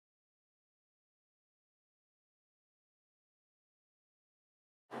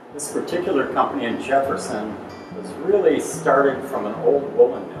This particular company in Jefferson was really started from an old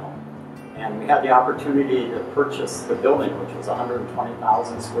woolen mill. And we had the opportunity to purchase the building, which was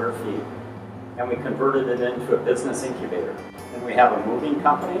 120,000 square feet, and we converted it into a business incubator. And we have a moving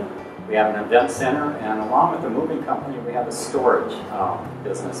company, we have an event center, and along with the moving company, we have a storage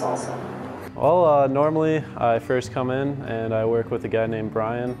business also. Well, normally I first come in and I work with a guy named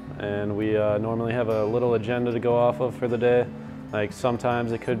Brian, and we normally have a little agenda to go off of for the day. Like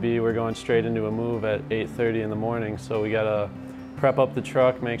sometimes it could be we're going straight into a move at 8:30 in the morning, so we gotta prep up the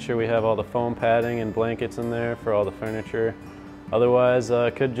truck, make sure we have all the foam padding and blankets in there for all the furniture. Otherwise,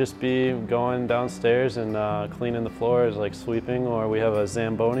 it could just be going downstairs and cleaning the floors, like sweeping, or we have a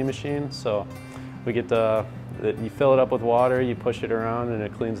Zamboni machine, so we get you fill it up with water, you push it around, and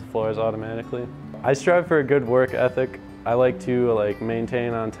it cleans the floors automatically. I strive for a good work ethic. I like to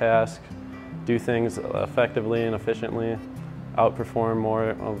maintain on task, do things effectively and efficiently, outperform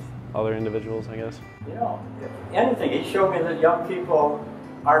more of other individuals, I guess. You know, if anything, he showed me that young people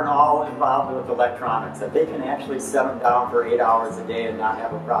aren't all involved with electronics, that they can actually set them down for 8 hours a day and not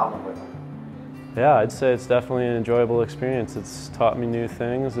have a problem with them. Yeah, I'd say it's definitely an enjoyable experience. It's taught me new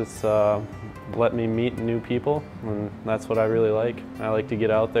things. It's let me meet new people, and that's what I really like. I like to get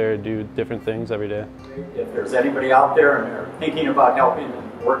out there and do different things every day. If there's anybody out there and they're thinking about helping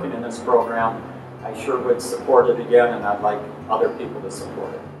and working in this program, I sure would support it again, and I'd like other people to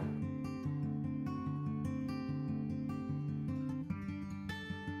support it.